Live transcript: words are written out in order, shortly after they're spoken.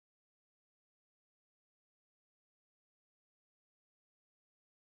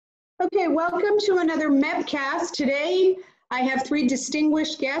Okay, welcome to another MEPcast. Today, I have three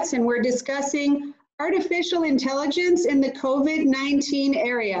distinguished guests, and we're discussing artificial intelligence in the COVID-19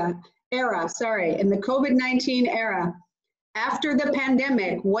 era. After the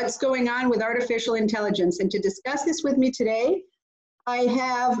pandemic, what's going on with artificial intelligence? And to discuss this with me today, I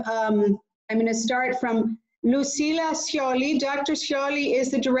have, I'm going to start from Lucila Scioli. Dr. Scioli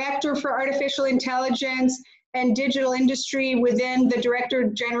is the Director for Artificial Intelligence and Digital Industry within the Director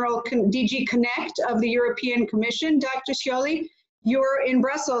General DG Connect of the European Commission. Dr. Scioli, you're in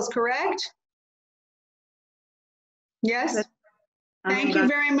Brussels, correct? Yes? Thank you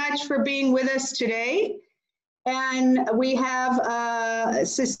very much for being with us today. And we have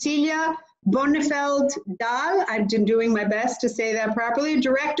Cecilia Bonnefeld-Dahl, I've been doing my best to say that properly,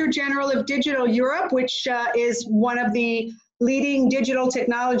 Director General of Digital Europe, which is one of the leading digital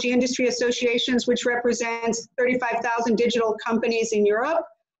technology industry associations, which represents 35,000 digital companies in Europe.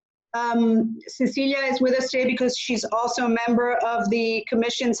 Cecilia is with us today because she's also a member of the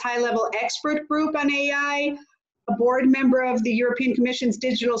Commission's high-level expert group on AI, a board member of the European Commission's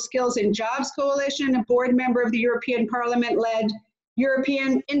Digital Skills and Jobs Coalition, a board member of the European Parliament-led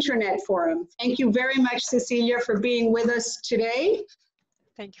European Internet Forum. Thank you very much, Cecilia, for being with us today.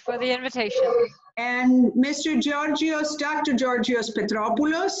 Thank you for the invitation. And Mr. Dr. Georgios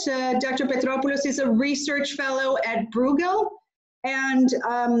Petropoulos. Dr. Petropoulos is a research fellow at Bruegel, and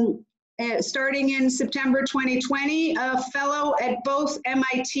starting in September 2020, a fellow at both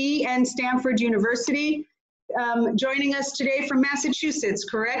MIT and Stanford University. Joining us today from Massachusetts,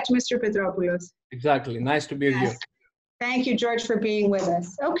 correct, Mr. Petropoulos? Exactly. Nice to be with you. Thank you, George, for being with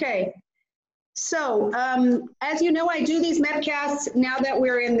us. Okay. So, as you know, I do these MEPcasts now that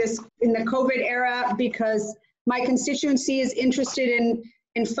we're in the COVID era because my constituency is interested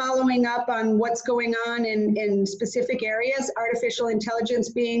in following up on what's going on in specific areas, artificial intelligence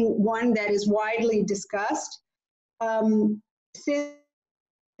being one that is widely discussed. Since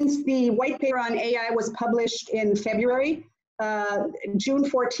the white paper on AI was published in February, June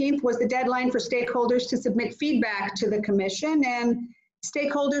 14th was the deadline for stakeholders to submit feedback to the Commission, and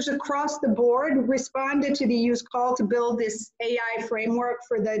stakeholders across the board responded to the EU's call to build this AI framework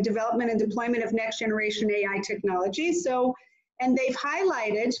for the development and deployment of next generation AI technology. And they've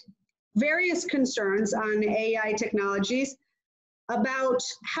highlighted various concerns on AI technologies about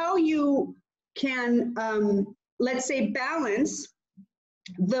how you can, let's say, balance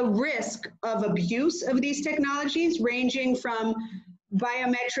the risk of abuse of these technologies, ranging from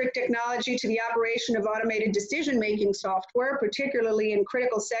biometric technology to the operation of automated decision-making software, particularly in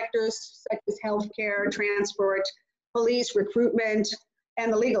critical sectors such as healthcare, transport, police, recruitment,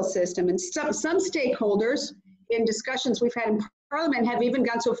 and the legal system. And some stakeholders in discussions we've had in Parliament have even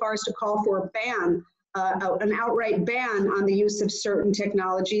gone so far as to call for a ban, an outright ban on the use of certain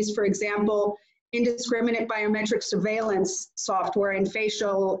technologies. For example, indiscriminate biometric surveillance software and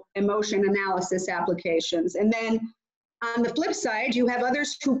facial emotion analysis applications. And then on the flip side, you have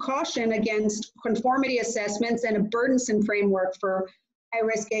others who caution against conformity assessments and a burdensome framework for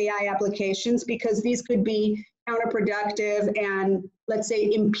high-risk AI applications because these could be counterproductive and, let's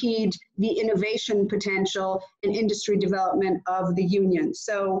say, impede the innovation potential and industry development of the Union.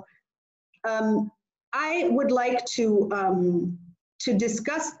 So I would like to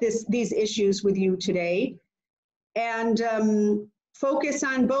discuss these issues with you today and focus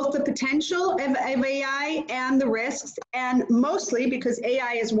on both the potential of AI and the risks, and mostly because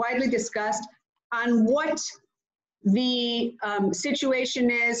AI is widely discussed on what the situation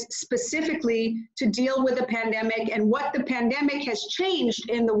is specifically to deal with the pandemic and what the pandemic has changed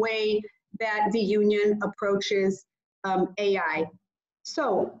in the way that the Union approaches AI.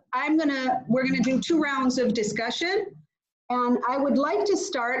 So we're gonna do 2 rounds of discussion. And I would like to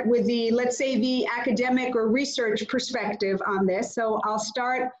start with let's say the academic or research perspective on this. So I'll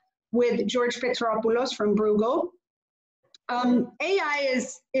start with George Petropoulos from Bruegel. AI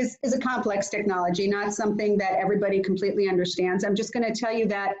is a complex technology, not something that everybody completely understands. I'm just going to tell you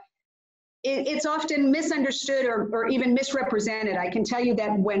that it's often misunderstood or even misrepresented. I can tell you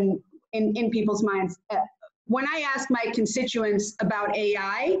that when in people's minds, when I ask my constituents about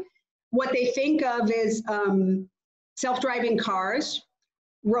AI, what they think of is self-driving cars,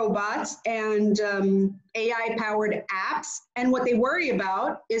 robots, and AI-powered apps. And what they worry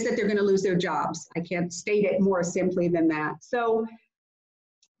about is that they're going to lose their jobs. I can't state it more simply than that. So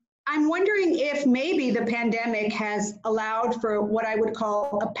I'm wondering if maybe the pandemic has allowed for what I would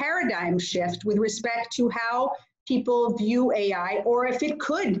call a paradigm shift with respect to how people view AI, or if it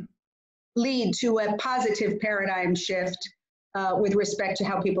could lead to a positive paradigm shift with respect to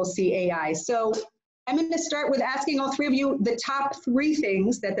how people see AI. So I'm going to start with asking all three of you the top three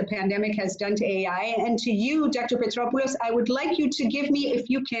things that the pandemic has done to AI. And to you, Dr. Petropoulos, I would like you to give me, if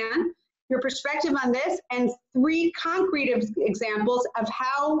you can, your perspective on this and three concrete examples of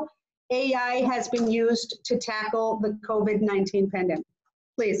how AI has been used to tackle the COVID-19 pandemic.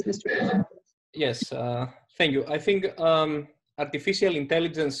 Please, Mr. Petropoulos. Yes, thank you. I think artificial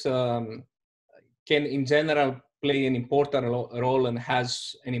intelligence can, in general, play an important role and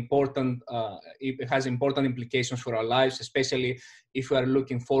has an important it has important implications for our lives, especially if we are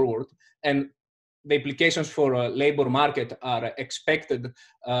looking forward. And the implications for labor market are expected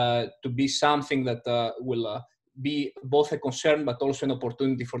to be something that will be both a concern but also an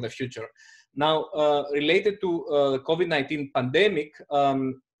opportunity for the future. Now, related to the COVID-19 pandemic,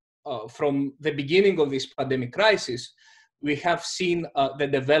 from the beginning of this pandemic crisis, we have seen the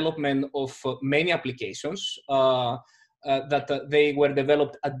development of many applications that they were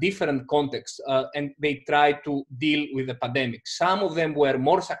developed at different contexts, and they tried to deal with the pandemic. Some of them were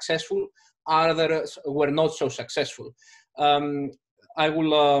more successful, others were not so successful. I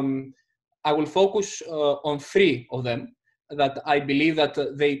will focus on three of them that I believe that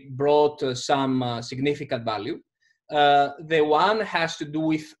they brought some significant value. The one has to do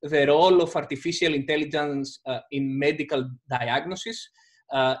with the role of artificial intelligence in medical diagnosis,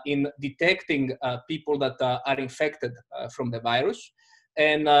 in detecting people that are infected from the virus.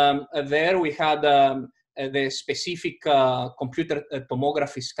 And there we had the specific computer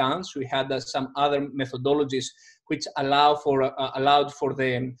tomography scans. We had some other methodologies which allowed for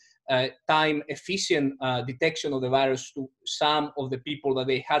the time-efficient detection of the virus to some of the people that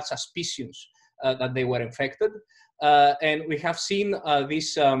they had suspicions that they were infected. And we have seen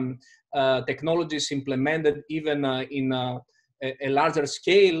these technologies implemented even in a larger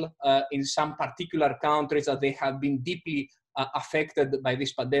scale in some particular countries that they have been deeply affected by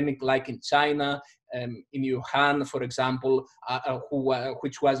this pandemic, like in China, in Wuhan, for example,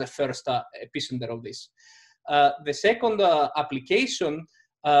 which was the first epicenter of this. The second application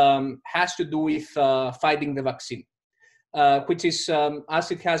has to do with finding the vaccine, which is, as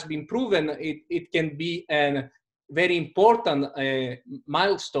it has been proven, it can be a very important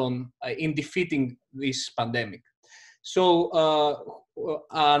milestone in defeating this pandemic. So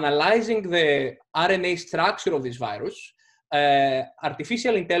analyzing the RNA structure of this virus,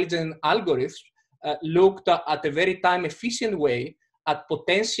 artificial intelligence algorithms looked at a very time-efficient way at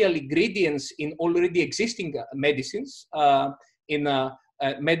potential ingredients in already existing medicines in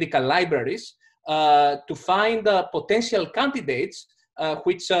medical libraries to find potential candidates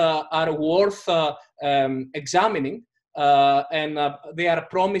which are worth examining, and they are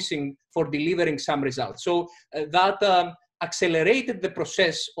promising for delivering some results. So that accelerated the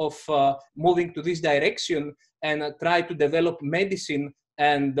process of moving to this direction and try to develop medicine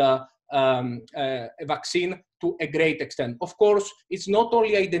and a vaccine to a great extent. Of course, it's not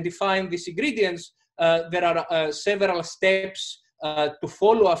only identifying these ingredients, there are several steps to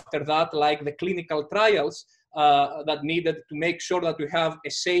follow after that, like the clinical trials that needed to make sure that we have a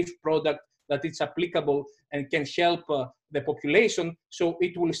safe product that is applicable and can help the population. So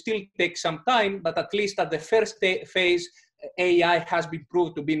it will still take some time, but at least at the first phase, AI has been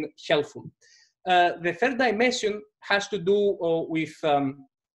proved to be helpful. The third dimension has to do with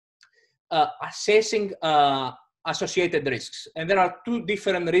assessing associated risks. And there are two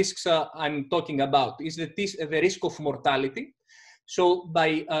different risks I'm talking about. Is the risk of mortality. So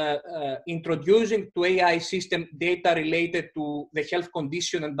by introducing to AI system data related to the health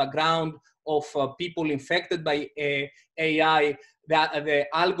condition and background of people infected by AI, the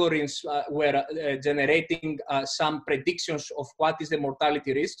algorithms were generating some predictions of what is the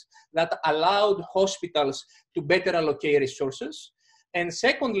mortality risk that allowed hospitals to better allocate resources. And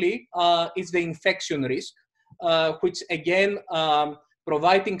secondly, is the infection risk, which again,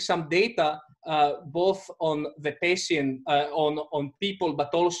 providing some data both on the patient, on people,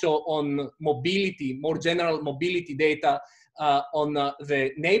 but also on mobility, more general mobility data on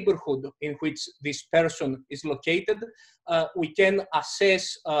the neighborhood in which this person is located. We can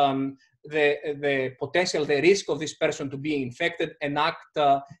assess the potential, the risk of this person to be infected and act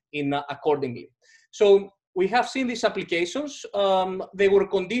accordingly. So we have seen these applications. They will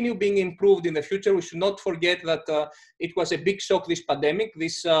continue being improved in the future. We should not forget that it was a big shock, this pandemic.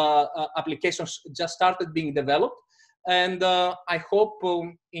 These applications just started being developed. And I hope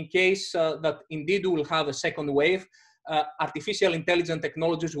in case that indeed we will have a second wave, artificial intelligence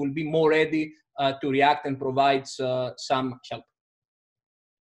technologies will be more ready to react and provide some help.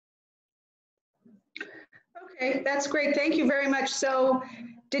 Okay, that's great. Thank you very much. So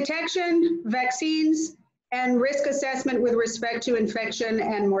detection, vaccines, and risk assessment with respect to infection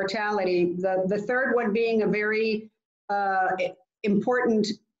and mortality. The third one being a very important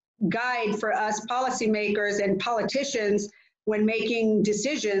guide for us policymakers and politicians when making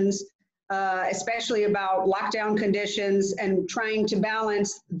decisions, especially about lockdown conditions and trying to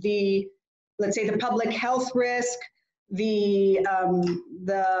balance the, let's say, the public health risk, the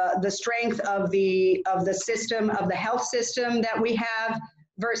strength of the system, of the health system that we have,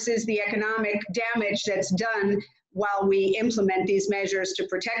 versus the economic damage that's done while we implement these measures to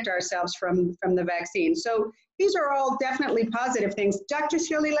protect ourselves from the vaccine. So these are all definitely positive things. Dr.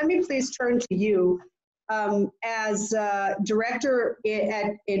 Shirley, let me please turn to you. As director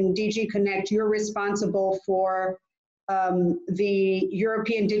in DG Connect, you're responsible for the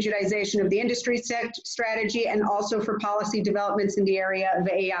European digitization of the industry strategy and also for policy developments in the area of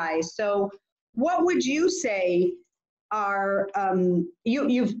AI. So what would you say are, I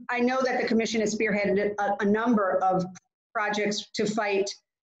know that the Commission has spearheaded a number of projects to fight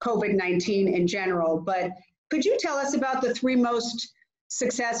COVID-19 in general, but could you tell us about the three most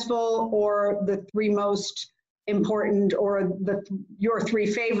successful or the three most important or your three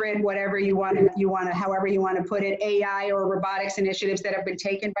favorite, whatever you want to, however you want to put it, AI or robotics initiatives that have been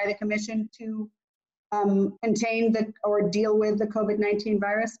taken by the Commission to contain or deal with the COVID-19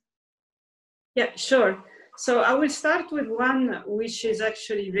 virus? Yeah, sure. So I will start with one which is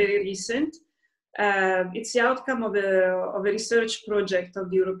actually very recent. It's the outcome of a research project of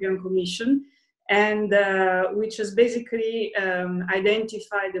the European Commission, and which has basically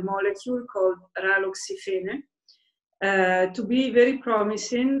identified a molecule called raloxifene to be very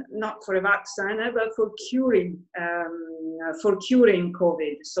promising, not for a vaccine, but for curing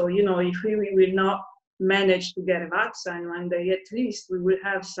COVID. So, you know, if we will not manage to get a vaccine one day, at least we will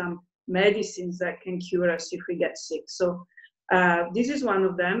have some medicines that can cure us if we get sick. So this is one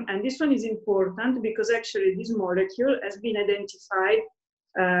of them, and this one is important because actually this molecule has been identified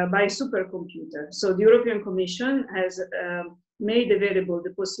by a supercomputer. So the European Commission has made available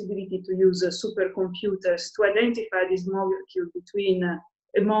the possibility to use supercomputers to identify this molecule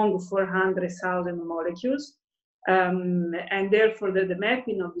among 400,000 molecules, and therefore the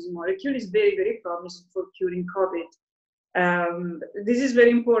mapping of this molecule is very, very promising for curing COVID. This is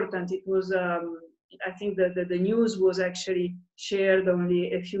very important. It was, I think that the news was actually shared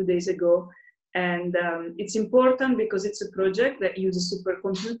only a few days ago. And it's important because it's a project that uses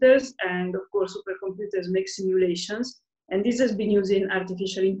supercomputers, and of course supercomputers make simulations, and this has been using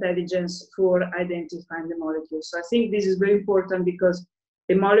artificial intelligence for identifying the molecules. So I think this is very important because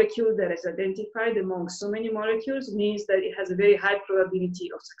a molecule that is identified among so many molecules means that it has a very high probability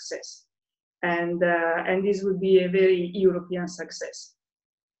of success. And this would be a very European success.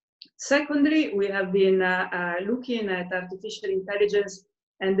 Secondly, we have been looking at artificial intelligence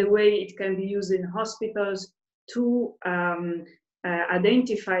and the way it can be used in hospitals to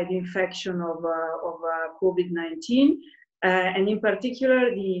identify the infection of COVID-19, and in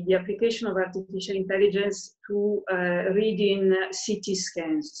particular, the application of artificial intelligence to reading CT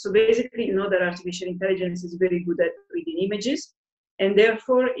scans. So basically, you know that artificial intelligence is very good at reading images, and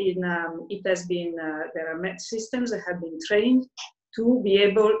therefore it has been, there are systems that have been trained to be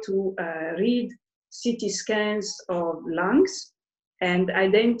able to read CT scans of lungs and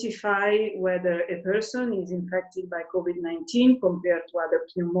identify whether a person is infected by COVID-19 compared to other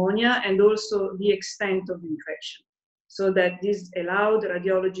pneumonia, and also the extent of infection. So that this allowed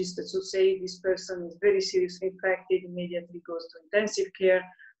radiologists to say this person is very seriously infected, immediately goes to intensive care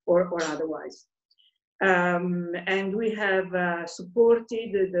or otherwise. And we have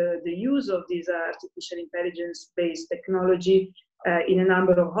supported the use of this artificial intelligence-based technology in a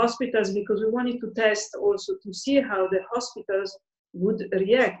number of hospitals, because we wanted to test also to see how the hospitals would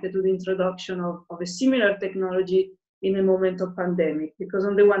react to the introduction of a similar technology in a moment of pandemic. Because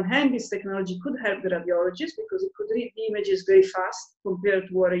on the one hand, this technology could help the radiologists because it could read the images very fast compared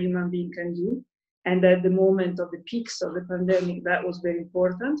to what a human being can do. And at the moment of the peaks of the pandemic, that was very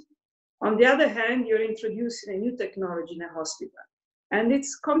important. On the other hand, you're introducing a new technology in a hospital. And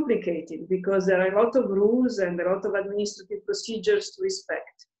it's complicated because there are a lot of rules and a lot of administrative procedures to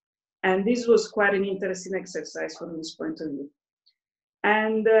respect. And this was quite an interesting exercise from this point of view.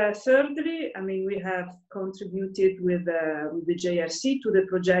 And thirdly, I mean, we have contributed with the JRC to the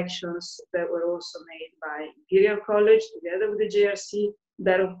projections that were also made by Imperial College together with the JRC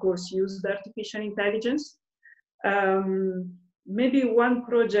that, of course, used artificial intelligence. Maybe one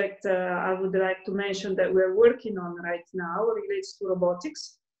project I would like to mention that we're working on right now relates to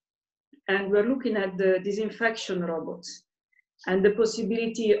robotics. And we're looking at the disinfection robots and the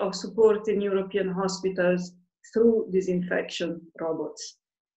possibility of supporting European hospitals through disinfection robots.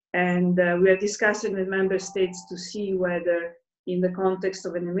 And we are discussing with member states to see whether in the context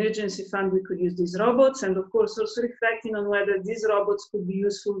of an emergency fund, we could use these robots, and of course also reflecting on whether these robots could be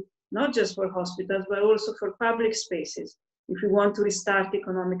useful not just for hospitals, but also for public spaces. If we want to restart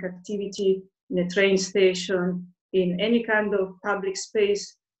economic activity in a train station, in any kind of public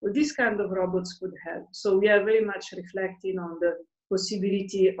space, well, these kind of robots could help. So we are very much reflecting on the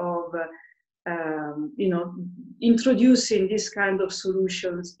possibility of introducing these kind of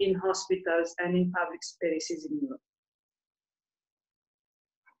solutions in hospitals and in public spaces in Europe.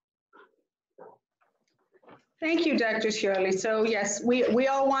 Thank you, Dr. Scioli. So yes, we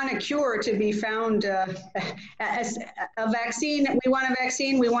all want a cure to be found, as a vaccine. We want a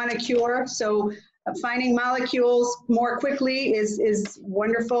vaccine, we want a cure. So finding molecules more quickly is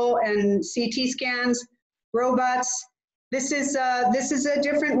wonderful, and CT scans, robots. This is a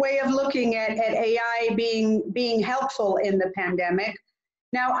different way of looking at AI being helpful in the pandemic.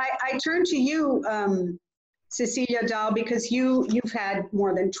 Now I turn to you, Cecilia Dahl, because you've had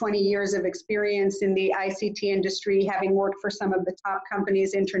more than 20 years of experience in the ICT industry, having worked for some of the top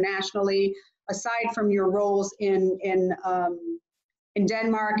companies internationally, aside from your roles in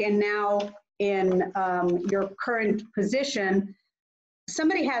Denmark and now in your current position.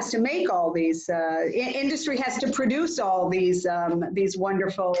 Somebody has to make all these, industry has to produce all these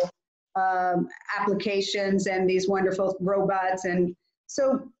wonderful applications and these wonderful robots. And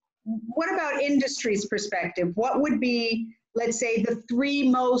so what about industry's perspective? What would be, let's say, the 3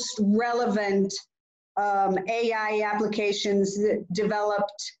 most relevant AI applications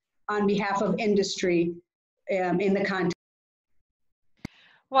developed on behalf of industry in the context?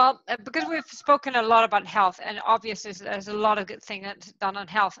 Well, because we've spoken a lot about health, and obviously there's a lot of good things that's done on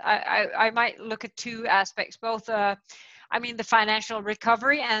health, I might look at 2 aspects, both the financial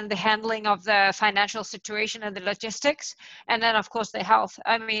recovery and the handling of the financial situation and the logistics, and then of course the health.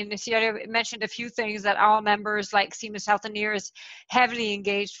 I mean, Sierra mentioned a few things that our members like Siemens Healthineers is heavily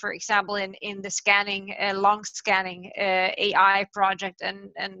engaged, for example, in the scanning, lung scanning AI project,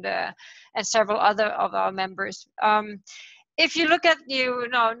 and several other of our members. If you look at,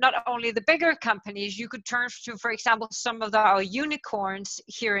 not only the bigger companies, you could turn to, for example, some of our unicorns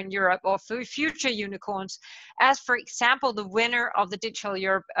here in Europe, or future unicorns, as, for example, the winner of the Digital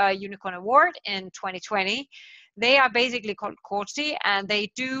Europe Unicorn Award in 2020. They are basically called Corsi, and they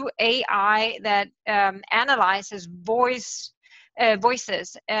do AI that analyzes voices.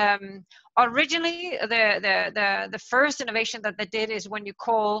 Originally, the first innovation that they did is when you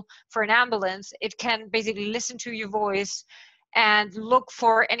call for an ambulance, it can basically listen to your voice and look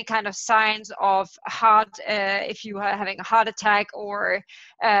for any kind of signs of heart, if you are having a heart attack, or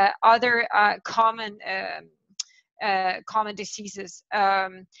other common diseases.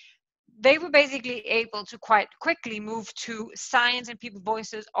 They were basically able to quite quickly move to signs in people's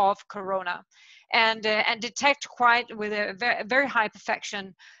voices of corona, and detect with a very high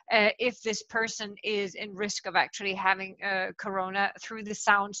perfection if this person is in risk of actually having corona through the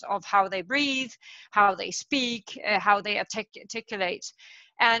sounds of how they breathe, how they speak, how they articulate.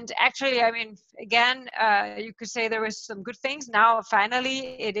 And actually, I mean, again, you could say there was some good things. Now,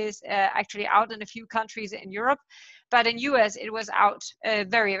 finally, it is actually out in a few countries in Europe. But in US, it was out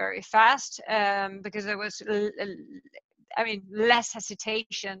very, very fast because there was, less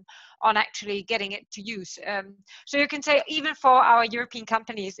hesitation on actually getting it to use. So you can say, even for our European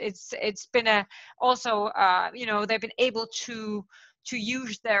companies, it's been they've been able to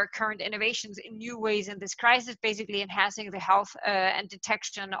use their current innovations in new ways in this crisis, basically enhancing the health and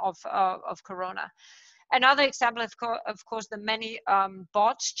detection of corona. Another example, of course, the many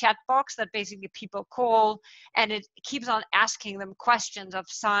chat bots that basically people call, and it keeps on asking them questions of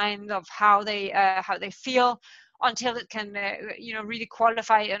signs of how they feel, until it can really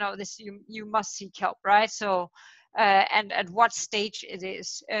qualify. This you must seek help, right? So and at what stage it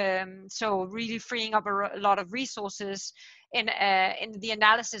is. So really freeing up a lot of resources in the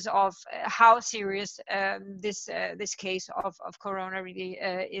analysis of how serious this case of corona really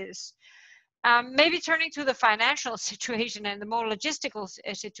is. Maybe turning to the financial situation and the more logistical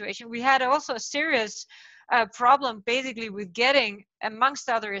situation, we had also a serious problem basically with getting, amongst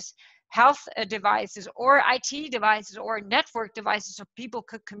others, health devices or IT devices or network devices so people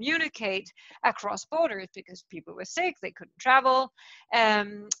could communicate across borders, because people were sick, they couldn't travel.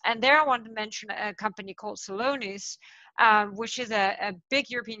 And there I want to mention a company called Celonis, which is a big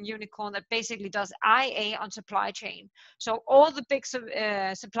European unicorn that basically does IA on supply chain. So all the big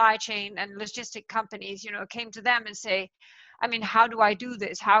supply chain and logistic companies, came to them and say, I mean, how do I do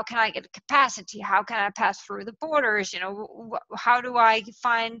this? How can I get capacity? How can I pass through the borders? You know, how do I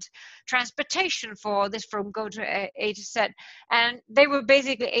find transportation for this from go to A to Z? And they were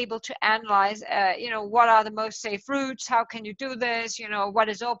basically able to analyze, you know, what are the most safe routes? How can you do this? You know, what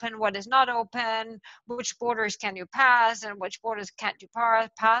is open, what is not open? Which borders can you pass and which borders can't you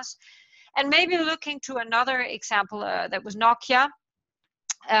pass? And maybe looking to another example that was Nokia.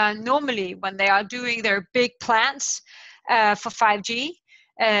 Normally, when they are doing their big plans for 5G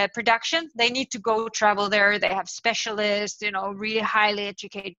production, they need to go travel there. They have specialists, you know, really highly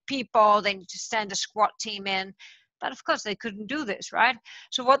educated people. They need to send a squad team in. But of course, they couldn't do this, right?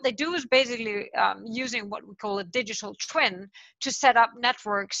 So what they do is basically using what we call a digital twin to set up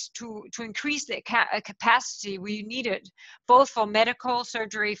networks to increase the capacity we needed, both for medical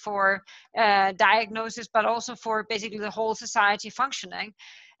surgery, for diagnosis, but also for basically the whole society functioning.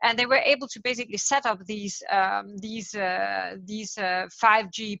 And they were able to basically set up these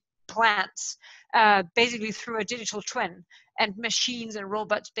 5G plants basically through a digital twin, and machines and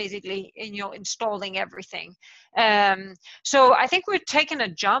robots basically, you know, installing everything. So I think we're taking a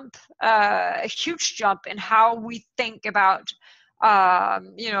jump, a huge jump in how we think about,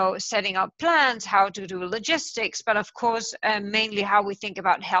 you know, setting up plans, how to do logistics, but of course, mainly how we think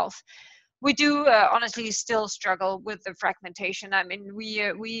about health. We do honestly still struggle with the fragmentation. I mean,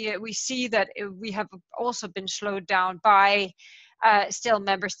 we see that we have also been slowed down by still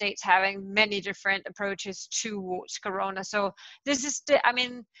member states having many different approaches towards Corona. So this is,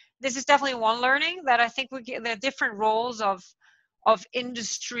 this is definitely one learning, that I think we get the different roles of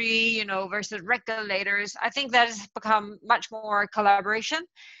industry, you know, versus regulators. I think that has become much more collaboration.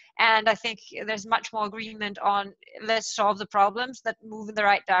 And I think there's much more agreement on, let's solve the problems that move in the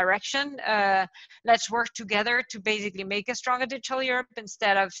right direction. Let's work together to basically make a stronger digital Europe,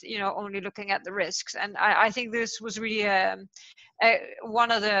 instead of, you know, only looking at the risks. And I think this was really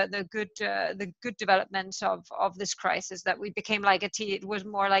one of the good developments of this crisis, that we became like a team. It was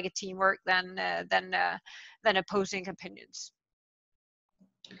more like a teamwork than opposing opinions.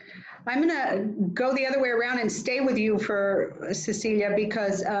 I'm going to go the other way around and stay with you for Cecilia,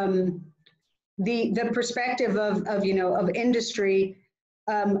 because the perspective of you know, of industry,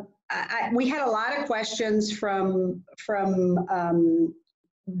 we had a lot of questions from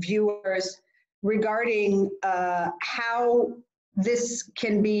viewers regarding how this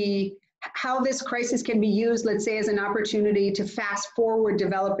crisis can be used, let's say, as an opportunity to fast forward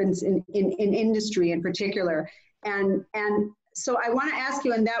developments in industry in particular. And so I want to ask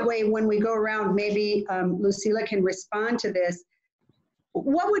you in that way, when we go around, maybe Lucila can respond to this.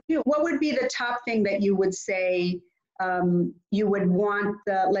 What would be the top thing that you would say you would want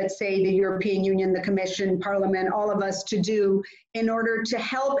let's say the European Union, the Commission, Parliament, all of us to do in order to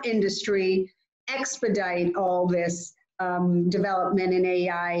help industry expedite all this development in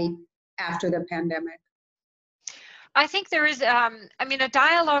AI after the pandemic? I think there is, a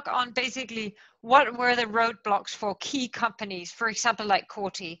dialogue on basically what were the roadblocks for key companies, for example, like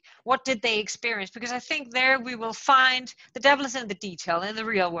Coty. What did they experience? Because I think there we will find the devil is in the detail, in the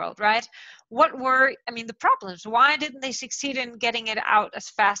real world, right? What were, the problems? Why didn't they succeed in getting it out as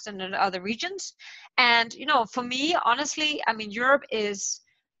fast in other regions? And, for me, honestly, Europe is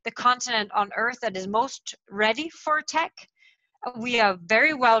the continent on earth that is most ready for tech. We are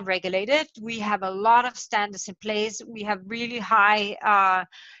very well regulated. We have a lot of standards in place. We have really high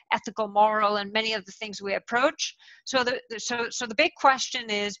ethical, moral, and many of the things we approach. So the big question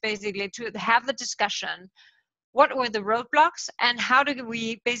is basically to have the discussion. What were the roadblocks, and how do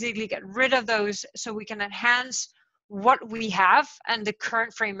we basically get rid of those so we can enhance what we have and the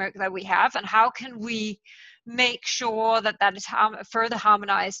current framework that we have, and how can we make sure that is further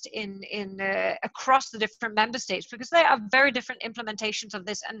harmonized in across the different member states, because they are very different implementations of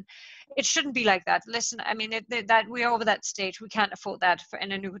this, and it shouldn't be like that. Listen, that we're over that stage. We can't afford that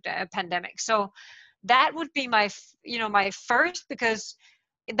in a new pandemic. So that would be my first, because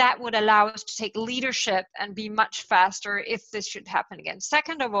that would allow us to take leadership and be much faster if this should happen again.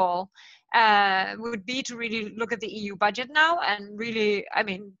 Second of all, would be to really look at the EU budget now and really,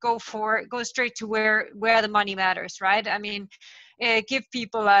 go straight to where the money matters, right? Give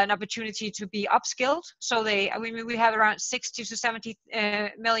people an opportunity to be upskilled. So we have around 60 to 70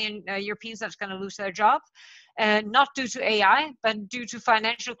 million Europeans that's going to lose their job. Not due to AI, but due to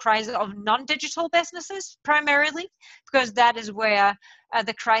financial crisis of non-digital businesses primarily, because that is where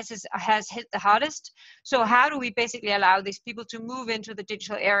the crisis has hit the hardest. So how do we basically allow these people to move into the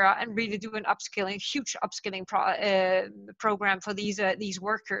digital era and really do an huge upskilling program for these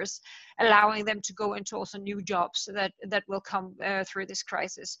workers, allowing them to go into also new jobs that will come through this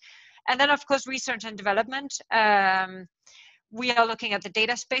crisis. And then, of course, research and development. we are looking at the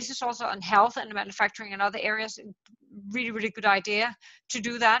data spaces also on health and manufacturing and other areas. Really, really good idea to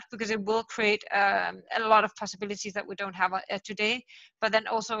do that, because it will create a lot of possibilities that we don't have today. But then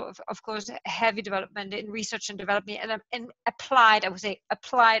also, of course, heavy development in research and development, and applied, I would say,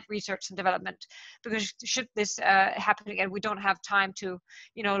 applied research and development, because should this happen again, we don't have time to,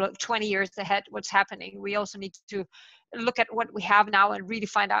 look 20 years ahead what's happening. We also need to look at what we have now and really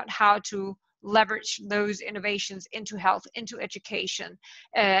find out how to leverage those innovations into health, into education,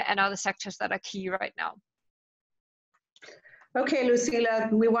 and other sectors that are key right now. Okay, Lucila,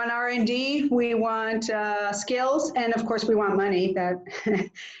 we want R&D, we want skills, and of course we want money. That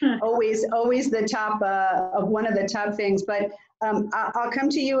always the top of one of the top things. But I'll come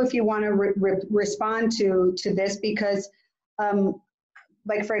to you if you want to respond to this, because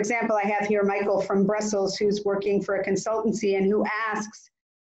like, for example, I have here Michael from Brussels, who's working for a consultancy, and who asks,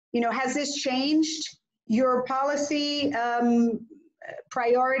 has this changed your policy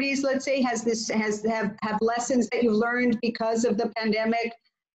priorities, let's say? Have lessons that you've learned because of the pandemic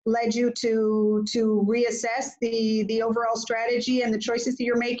led you to reassess the overall strategy and the choices that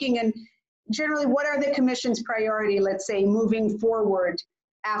you're making? And generally, what are the Commission's priority, let's say, moving forward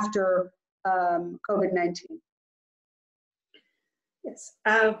after COVID-19? Yes,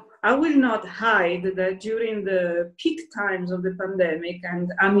 I will not hide that during the peak times of the pandemic,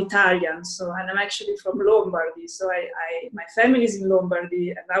 and I'm Italian, and I'm actually from Lombardy, so my family is in Lombardy,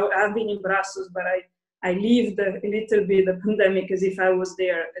 and I've been in Brussels, but I lived a little bit the pandemic as if I was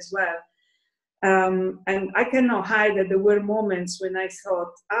there as well. And I cannot hide that there were moments when I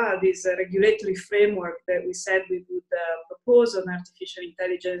thought, this regulatory framework that we said we would propose on artificial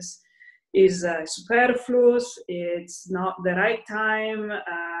intelligence is superfluous, it's not the right time,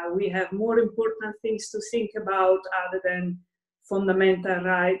 we have more important things to think about other than fundamental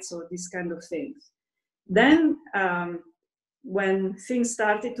rights or these kind of things. Then when things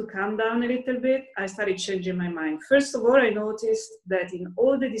started to calm down a little bit, I started changing my mind. First of all, I noticed that in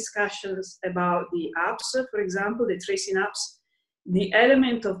all the discussions about the apps, for example, the tracing apps, the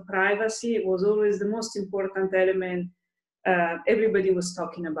element of privacy was always the most important element everybody was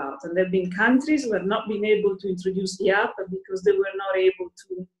talking about. And there have been countries who have not been able to introduce the app because they were not able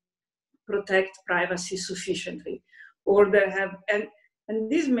to protect privacy sufficiently. Or they have,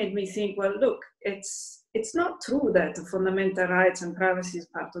 and this made me think, well, look, it's not true that fundamental rights and privacy is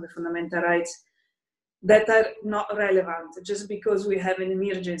part of the fundamental rights that are not relevant just because we have an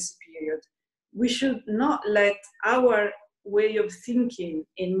emergency period. We should not let our way of thinking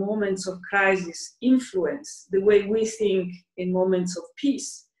in moments of crisis influence the way we think in moments of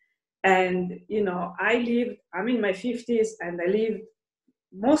peace. And, I'm in my 50s, and I lived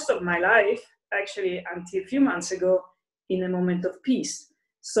most of my life, actually until a few months ago, in a moment of peace.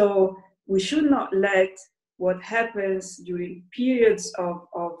 So we should not let what happens during periods of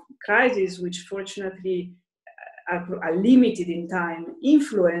crisis, which fortunately are limited in time,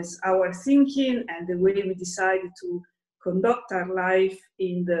 influence our thinking and the way we decide to conduct our life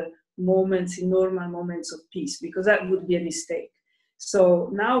in the normal moments of peace, because that would be a mistake. So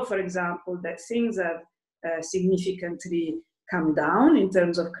now, for example, that things have significantly come down in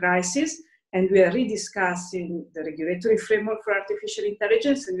terms of crisis, and we are rediscussing the regulatory framework for artificial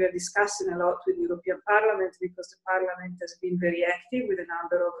intelligence, and we are discussing a lot with the European Parliament, because the Parliament has been very active with a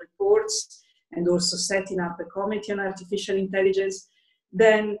number of reports and also setting up a committee on artificial intelligence.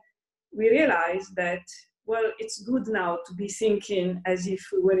 Then we realized that, well, it's good now to be thinking as if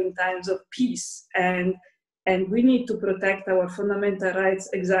we were in times of peace, and we need to protect our fundamental rights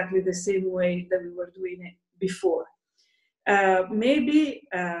exactly the same way that we were doing it before. Maybe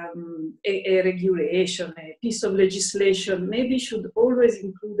a regulation, a piece of legislation, maybe should always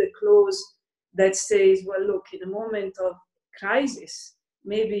include a clause that says, well, look, in a moment of crisis,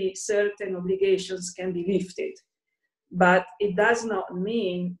 maybe certain obligations can be lifted. But it does not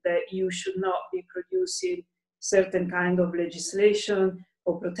mean that you should not be producing certain kind of legislation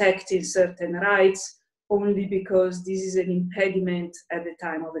or protecting certain rights only because this is an impediment at the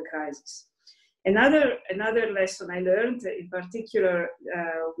time of a crisis. Another lesson I learned, in particular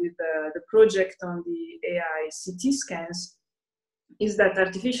with the project on the AI CT scans, is that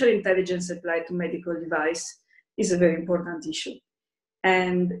artificial intelligence applied to medical device is a very important issue.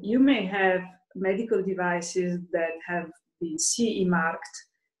 And you may have medical devices that have been CE marked,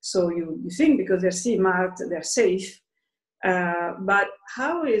 so you think because they're CE marked, they're safe. But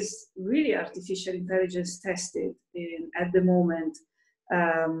how is really artificial intelligence tested at the moment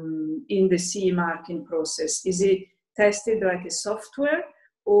in the CE marking process? Is it tested like a software,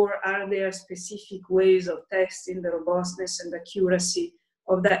 or are there specific ways of testing the robustness and accuracy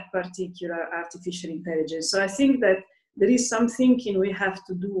of that particular artificial intelligence? So I think that there is some thinking we have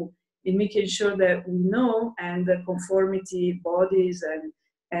to do in making sure that we know and the conformity bodies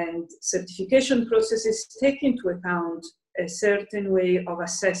and certification processes take into account a certain way of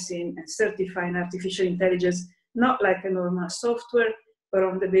assessing and certifying artificial intelligence, not like a normal software, but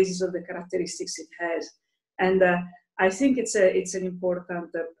on the basis of the characteristics it has. And I think it's an important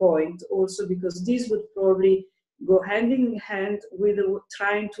point also, because this would probably go hand in hand with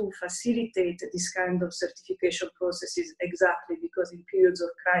trying to facilitate this kind of certification processes, exactly because in periods of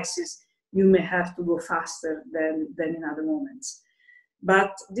crisis, you may have to go faster than in other moments.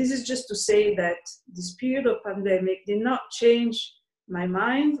 But this is just to say that this period of pandemic did not change my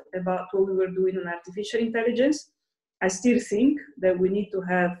mind about what we were doing on artificial intelligence. I still think that we need to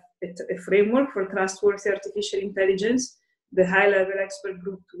have a framework for trustworthy artificial intelligence. The high-level expert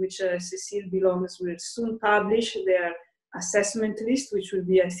group to which Cecile belongs will soon publish their assessment list, which will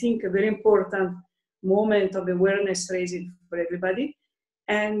be, I think, a very important moment of awareness raising for everybody.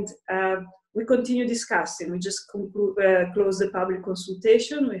 And we continue discussing. We just closed the public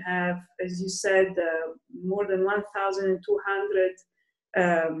consultation. We have, as you said, more than 1,200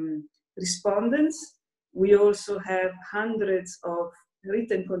 respondents. We also have hundreds of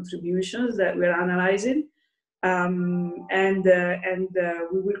written contributions that we're analyzing. And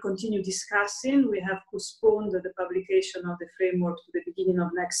we will continue discussing. We have postponed the publication of the framework to the beginning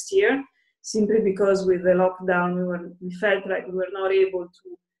of next year, simply because with the lockdown, we felt like we were not able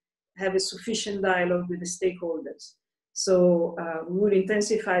to have a sufficient dialogue with the stakeholders. So we will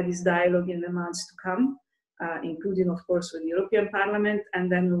intensify this dialogue in the months to come, including, of course, with the European Parliament, and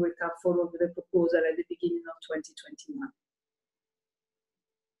then we will come forward with a proposal at the beginning of 2021.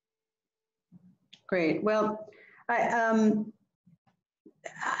 Great. Well, I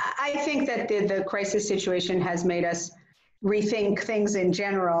think that the crisis situation has made us rethink things in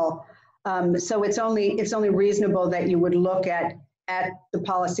general. So it's only reasonable that you would look at the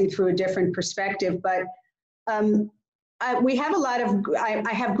policy through a different perspective. But we have a lot of,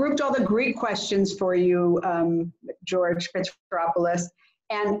 I have grouped all the Greek questions for you, George Petropoulos,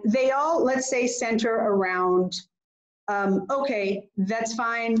 and they all, let's say, center around, okay, that's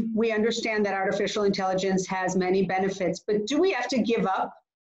fine. We understand that artificial intelligence has many benefits, but do we have to give up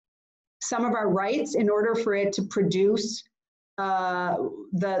some of our rights in order for it to produce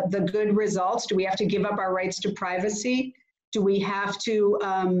the good results? Do we have to give up our rights to privacy? Do we have to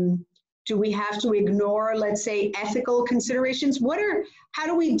ignore, let's say, ethical considerations? How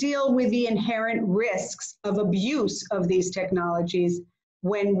do we deal with the inherent risks of abuse of these technologies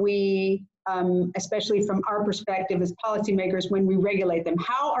when we, especially from our perspective as policymakers, when we regulate them?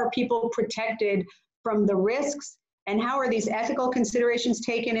 How are people protected from the risks, and how are these ethical considerations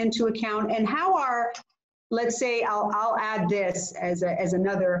taken into account? And how are, let's say, I'll add this as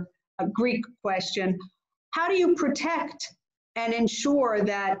another Greek question. How do you protect and ensure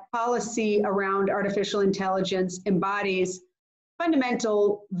that policy around artificial intelligence embodies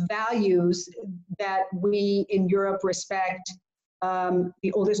fundamental values that we in Europe respect,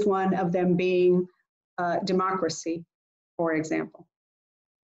 the oldest one of them being democracy, for example?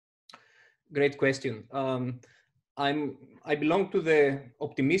 Great question. I belong to the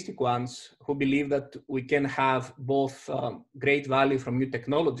optimistic ones who believe that we can have both great value from new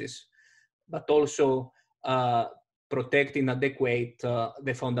technologies, but also protect in adequate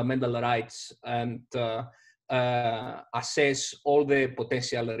the fundamental rights and assess all the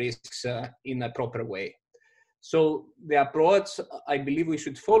potential risks in a proper way. So the approach I believe we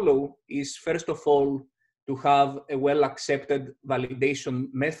should follow is, first of all, to have a well-accepted validation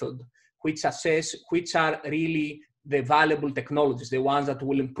method which assess which are really the valuable technologies, the ones that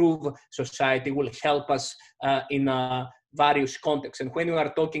will improve society, will help us in various contexts. And when we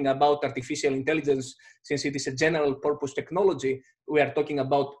are talking about artificial intelligence, since it is a general purpose technology, we are talking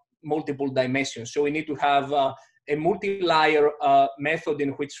about multiple dimensions. So we need to have a multi-layer method in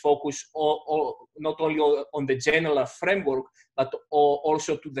which focus not only on the general framework, but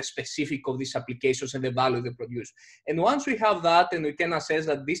also to the specific of these applications and the value they produce. And once we have that and we can assess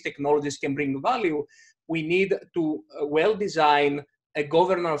that these technologies can bring value, we need to well design a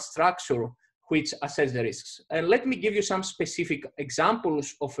governance structure which assess the risks. And let me give you some specific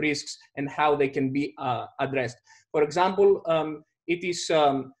examples of risks and how they can be addressed. For example, it is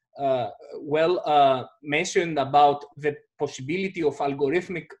mentioned about the possibility of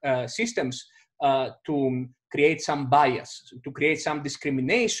algorithmic systems to create some bias, to create some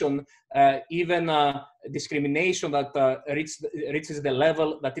discrimination, even discrimination that reaches the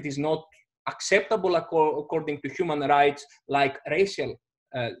level that it is not acceptable according to human rights, like racial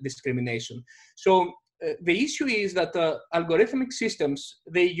discrimination. So the issue is that algorithmic systems,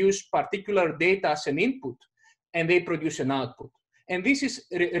 they use particular data as an input, and they produce an output. And this is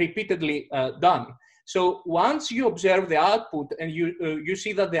repeatedly done. So once you observe the output and you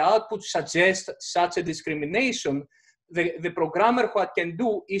see that the output suggests such a discrimination, the programmer what can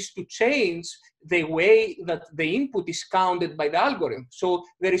do is to change the way that the input is counted by the algorithm. So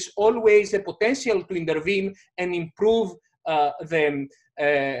there is always the potential to intervene and improve how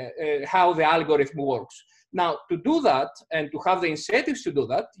the algorithm works. Now, to do that and to have the incentives to do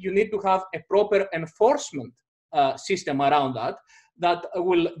that, you need to have a proper enforcement system around that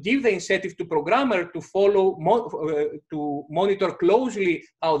will give the incentive to programmer to follow, to monitor closely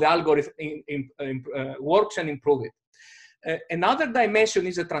how the algorithm works and improve it. Another dimension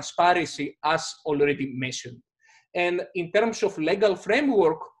is the transparency, as already mentioned. And in terms of legal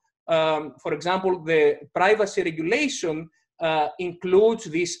framework, for example, the privacy regulation includes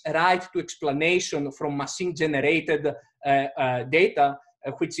this right to explanation from machine-generated data,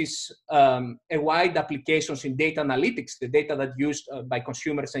 which is a wide applications in data analytics, the data that's used by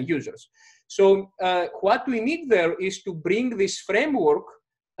consumers and users. So what we need there is to bring this framework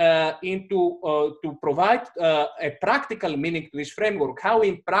to provide a practical meaning to this framework. How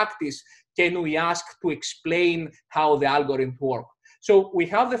in practice can we ask to explain how the algorithm works? So we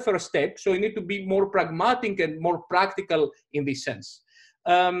have the first step, so we need to be more pragmatic and more practical in this sense.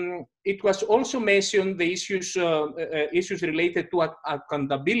 It was also mentioned the issues related to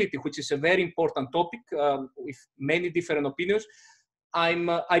accountability, which is a very important topic with many different opinions.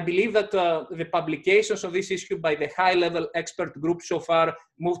 I believe that the publications of this issue by the high-level expert group so far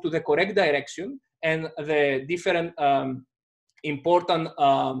moved to the correct direction, and the different important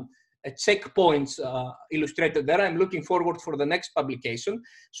checkpoints illustrated there. I'm looking forward for the next publication.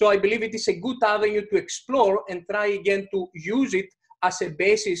 So I believe it is a good avenue to explore and try again to use it as a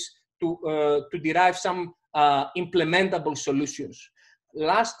basis to derive some implementable solutions.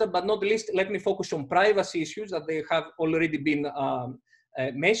 Last but not least, let me focus on privacy issues that they have already been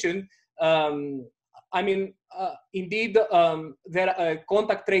mentioned. I mean, indeed, there are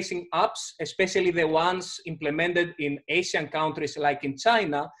contact tracing apps, especially the ones implemented in Asian countries like in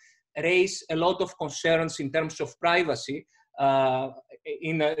China, raise a lot of concerns in terms of privacy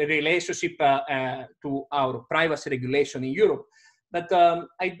in a relationship to our privacy regulation in Europe. But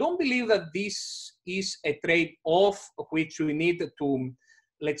I don't believe that this is a trade-off which we need to,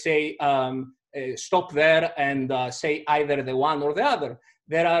 let's say, stop there and say either the one or the other.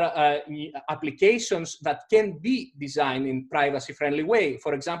 There are applications that can be designed in privacy-friendly way.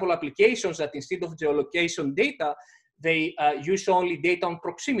 For example, applications that instead of geolocation data, they use only data on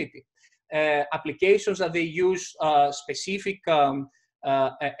proximity. Applications that they use specific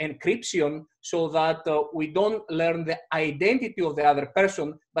encryption so that we don't learn the identity of the other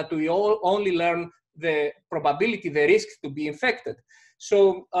person, but we only learn the probability, the risk to be infected.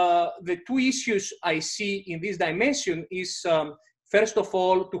 So the two issues I see in this dimension is, first of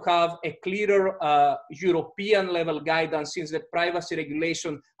all, to have a clearer European level guidance, since the privacy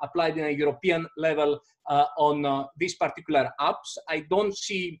regulation applied in a European level on these particular apps. I don't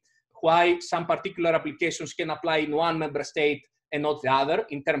see why some particular applications can apply in one member state and not the other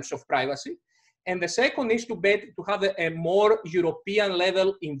in terms of privacy. And the second is to have a more European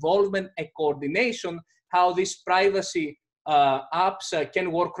level involvement and coordination, how these privacy apps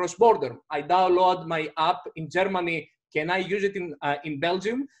can work cross-border. I download my app in Germany, can I use it in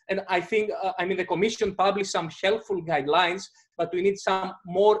Belgium? And I think, I mean, the Commission published some helpful guidelines, but we need some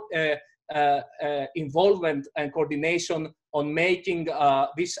more involvement and coordination on making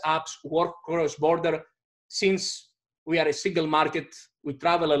these apps work cross-border, since we are a single market, we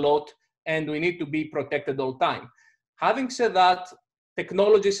travel a lot, and we need to be protected all the time. Having said that,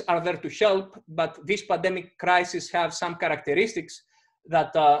 technologies are there to help, but this pandemic crisis have some characteristics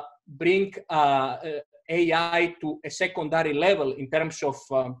that bring AI to a secondary level in terms of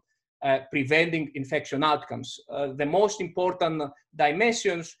preventing infection outcomes. The most important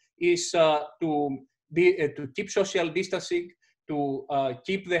dimensions is to keep social distancing, to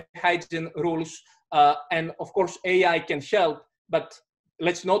keep the hygiene rules, and of course AI can help, but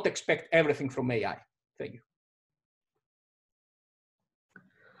let's not expect everything from AI. Thank you.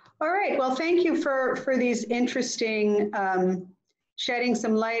 All right, well, thank you for these interesting, shedding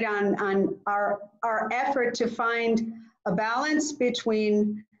some light on our effort to find a balance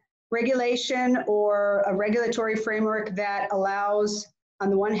between regulation or a regulatory framework that allows, on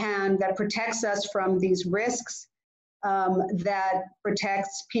the one hand, that protects us from these risks, that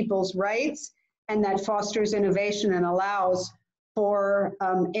protects people's rights, and that fosters innovation and allows for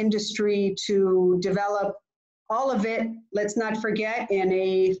industry to develop all of it, let's not forget, in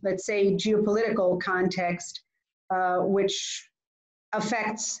a, let's say, geopolitical context, which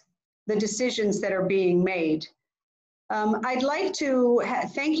affects the decisions that are being made. I'd like to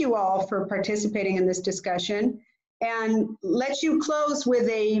thank you all for participating in this discussion and let you close with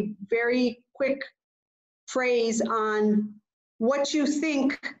a very quick phrase on what you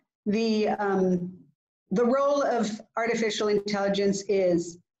think the role of artificial intelligence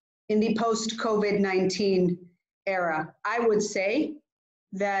is in the post-COVID-19 era. I would say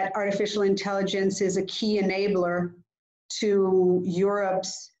that artificial intelligence is a key enabler to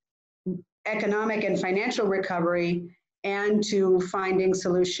Europe's economic and financial recovery and to finding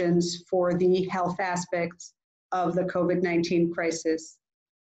solutions for the health aspects of the COVID-19 crisis.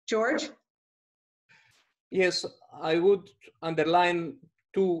 George? Yes, I would underline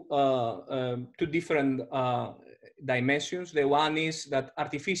two different dimensions. The one is that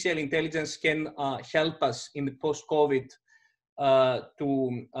artificial intelligence can help us in the post-COVID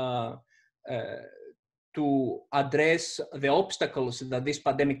to address the obstacles that this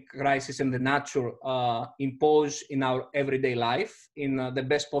pandemic crisis and the nature impose in our everyday life in the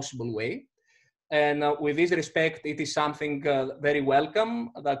best possible way. And with this respect, it is something very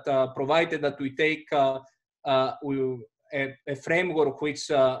welcome that provided that we take a framework which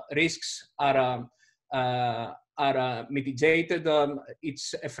risks are mitigated.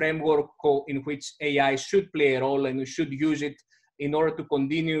 It's a framework in which AI should play a role, and we should use it in order to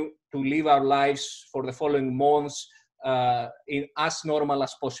continue to live our lives for the following months in as normal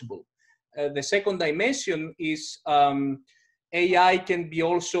as possible. The second dimension is AI can be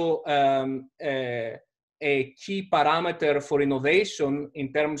also a key parameter for innovation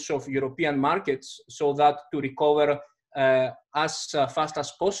in terms of European markets, so that to recover as fast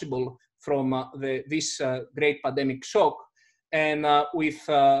as possible from this great pandemic shock. And with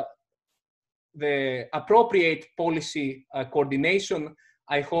the appropriate policy coordination,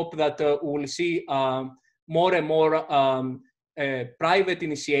 I hope that we will see more and more private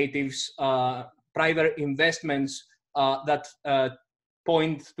initiatives, private investments that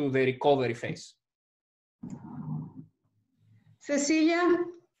point to the recovery phase. Cecilia?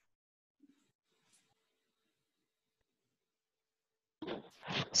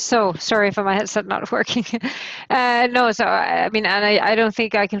 So sorry for my headset not working. No, so I mean, and I don't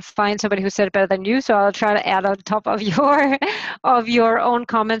think I can find somebody who said it better than you. So I'll try to add on top of your own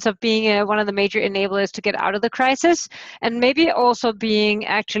comments of being one of the major enablers to get out of the crisis, and maybe also being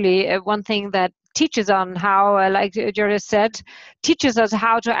actually one thing that teaches on how, like George said, teaches us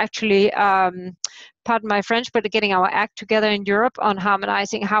how to actually. Pardon my French, but getting our act together in Europe on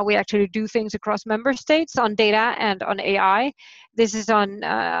harmonizing how we actually do things across member states on data and on AI. This is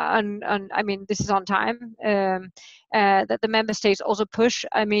I mean, this is on time. That the member states also push,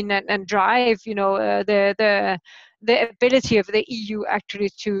 I mean, and drive, you know, the ability of the EU actually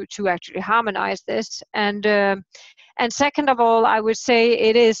to actually harmonize this. And second of all, I would say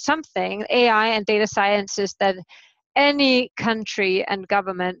it is something, AI and data sciences, that any country and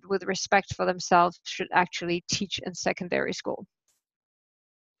government with respect for themselves should actually teach in secondary school.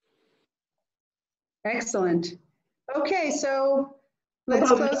 Excellent. Okay, so let's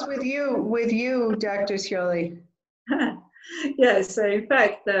close with you, Dr. Scioli. Yes, in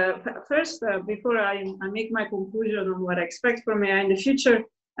fact, first, before I make my conclusion on what I expect from AI in the future,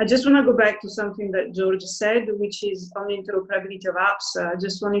 I just want to go back to something that George said, which is on interoperability of apps. I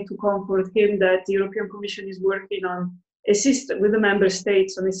just wanted to comfort him that the European Commission is working on a system with the member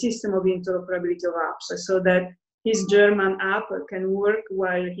states on a system of interoperability of apps, so that his German app can work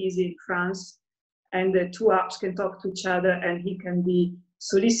while he's in France, and the two apps can talk to each other, and he can be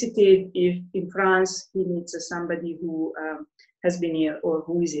solicited if in France he meets somebody who has been ill or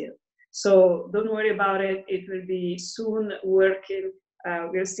who is ill. So don't worry about it. It will be soon working.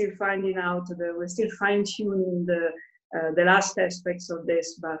 We're still finding out, we're still fine-tuning the last aspects of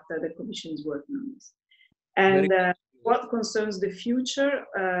this, but the Commission is working on this. And what concerns the future,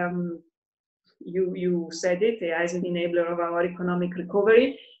 you said it, AI is an enabler of our economic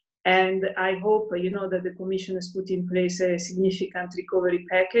recovery. And I hope, you know, that the Commission has put in place a significant recovery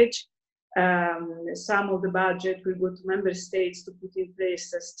package. Some of the budget will go to member states to put in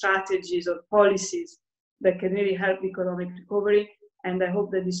place strategies or policies that can really help economic recovery. And I hope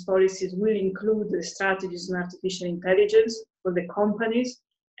that these policies will include the strategies in artificial intelligence for the companies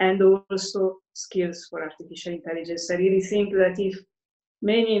and also skills for artificial intelligence. I really think that if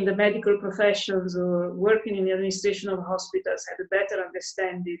many in the medical professions or working in the administration of hospitals had a better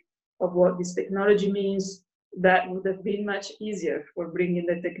understanding of what this technology means, that would have been much easier for bringing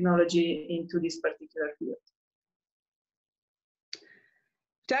the technology into this particular field.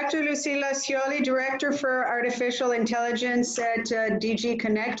 Dr. Lucila Scioli, Director for Artificial Intelligence at DG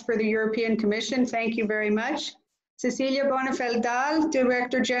Connect for the European Commission, thank you very much. Cecilia Bonafeld-Dahl,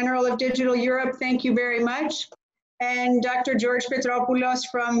 Director General of Digital Europe, thank you very much. And Dr. George Petropoulos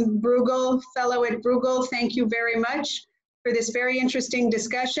from Bruegel, fellow at Bruegel, thank you very much for this very interesting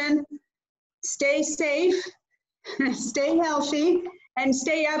discussion. Stay safe, stay healthy, and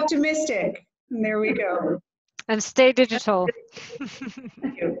stay optimistic. And there we go. And stay digital.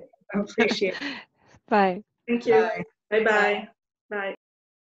 Thank you. I appreciate it. Bye. Thank you. Bye. Bye-bye. Bye.